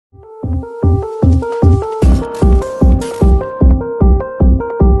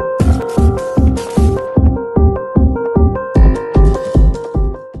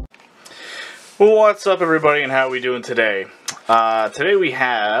What's up, everybody, and how are we doing today? Today we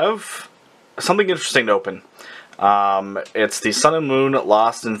have something interesting to open. It's the Sun and Moon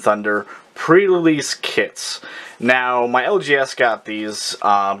Lost in Thunder pre-release kits. Now, my LGS got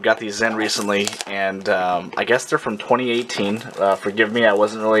these in recently, and I guess they're from 2018. Forgive me, I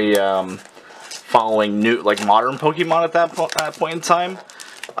wasn't really following modern Pokemon at that point in time.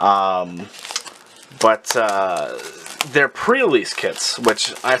 But they're pre-release kits,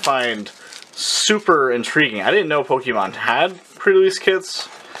 which I find super intriguing. I didn't know Pokemon had pre-release kits.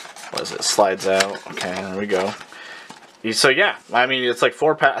 What is it? Slides out. Okay, there we go. So yeah, I mean, it's like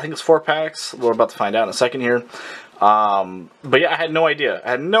 4 packs. I think it's 4 packs. We're about to find out in a second here. But yeah, I had no idea.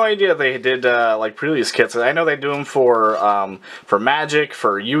 I had no idea they did like pre-release kits. I know they do them for Magic,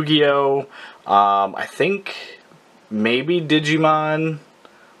 for Yu-Gi-Oh. I think maybe Digimon.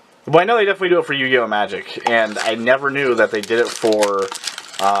 Well, I know they definitely do it for Yu-Gi-Oh! Magic, and I never knew that they did it for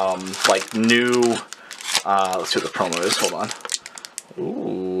like new. Let's see what the promo is. Hold on.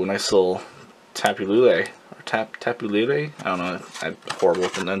 Ooh, nice little Tapu Lele or Tapu Lele. I don't know. I'm horrible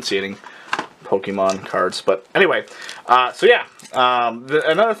with enunciating Pokemon cards, but anyway. So yeah.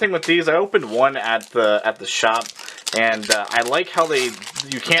 Another thing with these, I opened one at the shop, and I like how you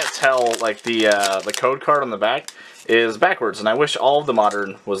can't tell like the code card on the back is backwards, and I wish all of the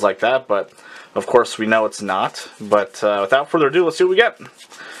modern was like that, but of course we know it's not. But without further ado, let's see what we get.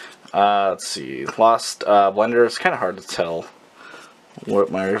 Let's see, Lost Blender. It's kind of hard to tell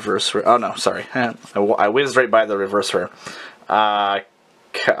what my reverse rare. Oh no, sorry, I whizzed right by the reverse rare. What's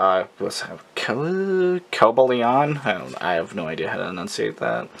that? Cobalion? I have no idea how to enunciate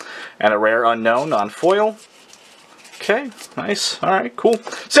that. And a rare unknown on foil. Okay, nice. All right, cool.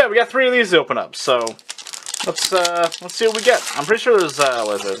 So yeah, we got 3 of these to open up. So let's see what we get. I'm pretty sure there's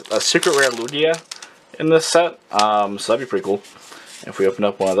a secret rare Lugia in this set. So that'd be pretty cool if we open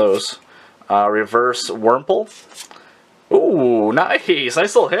up one of those. Reverse Wurmple. Ooh, nice.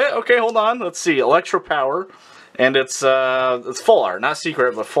 Nice little hit. Okay, hold on. Let's see. Electro Power. And it's full art. Not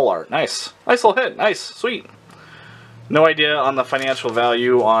secret, but full art. Nice. Nice little hit. Nice. Sweet. No idea on the financial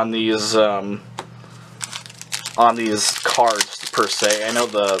value on these cards per se. I know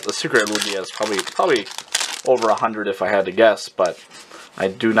the secret Lugia is probably over 100 if I had to guess, but I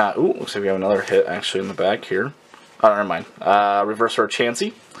do not. Ooh, looks like we have another hit actually in the back here. Oh, never mind. Reverse rare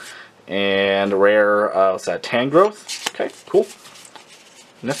Chansey. And rare, what's that? Tangrowth. Okay, cool.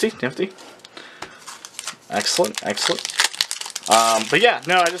 Nifty, nifty. Excellent, excellent. But yeah,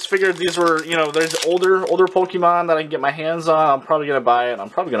 no, I just figured these were, you know, there's older Pokemon that I can get my hands on. I'm probably going to buy it. I'm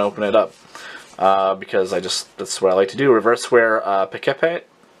probably going to open it up. Because that's what I like to do. Reverse rare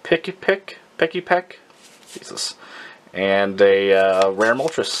Pecky-Peck. Jesus. And a rare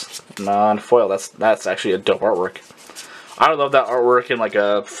Moltres non-foil. That's actually a dope artwork. I would love that artwork in like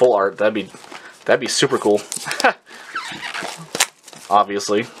a full art. That'd be super cool.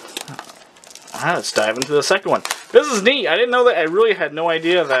 Obviously. Alright, let's dive into the second one. This is neat. I didn't know that. I really had no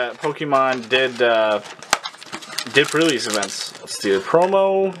idea that Pokemon did pre-release events. Let's do a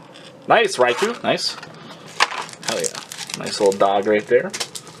promo. Nice, Raikou. Nice. Hell yeah. Nice little dog right there.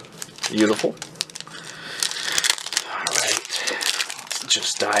 Beautiful.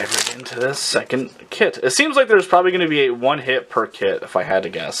 Just dive right into this second kit. It seems like there's probably going to be a 1 hit per kit if I had to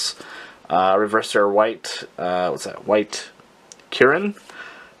guess. Reverse rare White, what's that? White Kirin.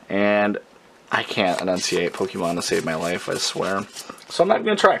 And I can't enunciate Pokemon to save my life, I swear. So I'm not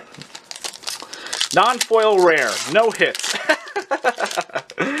going to try. Non-foil rare, no hits.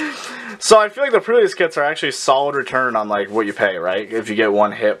 So I feel like the previous kits are actually a solid return on like what you pay, right? If you get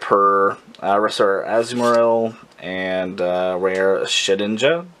 1 hit per Rare Azumarill and rare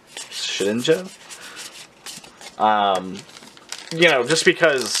Shedinja. You know, just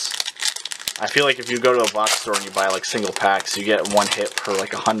because I feel like if you go to a box store and you buy like single packs, you get 1 hit per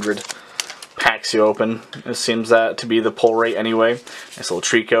like 100 packs you open. It seems that to be the pull rate anyway. Nice little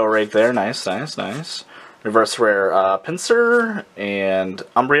Trico right there. Nice, nice, nice. Reverse rare Pinsir and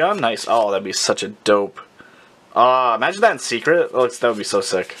Umbreon. Nice. Oh, that'd be such a dope. Imagine that in secret. That would be so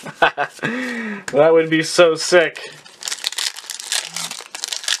sick. That would be so sick.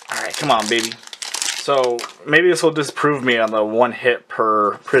 Alright, come on, baby. So, maybe this will disprove me on the 1 hit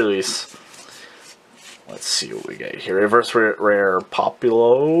per pre-release. Let's see what we get here. Reverse rare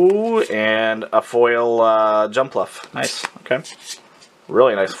Populo and a foil Jumpluff. Nice. Okay.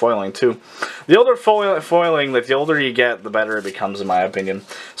 Really nice foiling too. The older foiling, like the older you get, the better it becomes, in my opinion.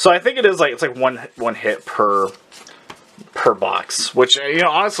 So I think it is like it's like one hit per box, which, you know,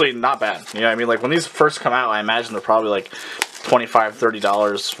 honestly not bad. You know what I mean? Like when these first come out, I imagine they're probably like $25,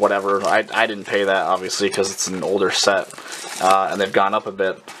 $30, whatever. I didn't pay that, obviously, because it's an older set, and they've gone up a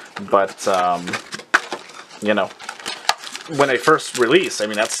bit. But, you know, when they first release, I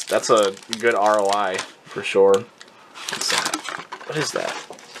mean, that's a good ROI, for sure. What's that? What is that?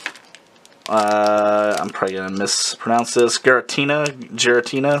 I'm probably going to mispronounce this. Giratina?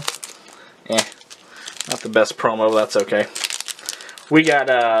 Not the best promo, but that's okay. We got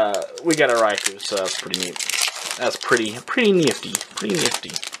a Raikou, so that's pretty neat. That's pretty nifty. Pretty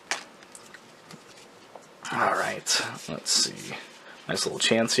nifty. Alright, let's see. Nice little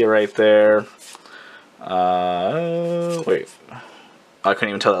Chansey right there. Wait. I couldn't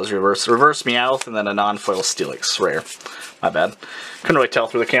even tell that was reverse. Reverse Meowth and then a non-foil Steelix. Rare. My bad. Couldn't really tell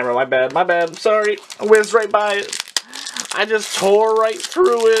through the camera. My bad. My bad. Sorry. I whizzed right by it. I just tore right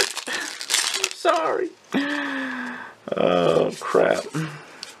through it. Sorry. Oh, crap.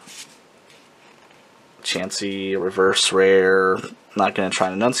 Chansey, reverse rare. Not going to try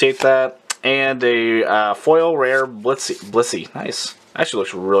and enunciate that. And a foil rare Blissey. Nice. Actually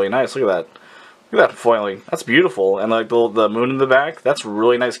looks really nice. Look at that. Look at that foiling. That's beautiful. And like the moon in the back, that's a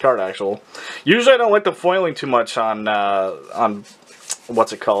really nice card, actually. Usually I don't like the foiling too much on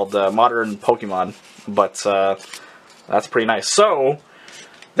what's it called, modern Pokemon. But that's pretty nice. So,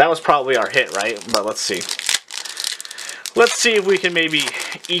 that was probably our hit, right? But let's see. Let's see if we can maybe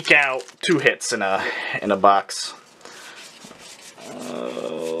eke out 2 hits in a box.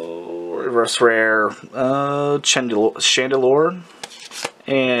 Reverse rare Chandelure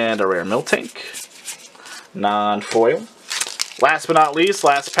and a rare Miltank. Non-foil. Last but not least,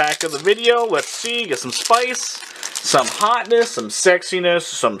 last pack of the video. Let's see, get some spice, some hotness, some sexiness,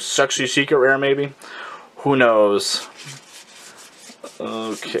 some sexy secret rare maybe. Who knows?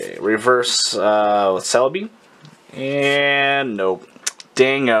 Okay, reverse Celebi. And nope.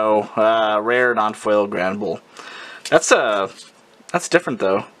 Dango. Rare non-foil Granbull. That's different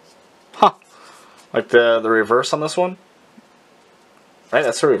though. Huh. Like the reverse on this one? Right,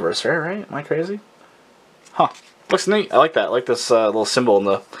 that's the reverse rare, right? Am I crazy? Huh. Looks neat. I like that. I like this little symbol in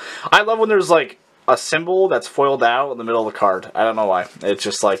the... I love when there's like a symbol that's foiled out in the middle of the card. I don't know why. It's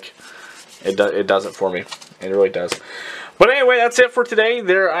just like... It does it for me. It really does. But anyway, that's it for today.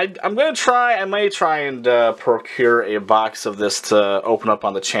 I'm going to try... I may try and procure a box of this to open up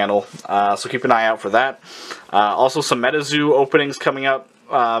on the channel. So keep an eye out for that. Also some MetaZoo openings coming up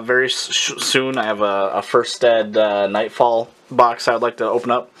very soon. I have a First Ed Nightfall box I'd like to open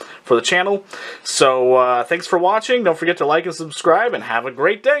up for the channel. So thanks for watching. Don't forget to like and subscribe, and have a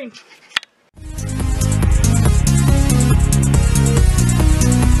great day.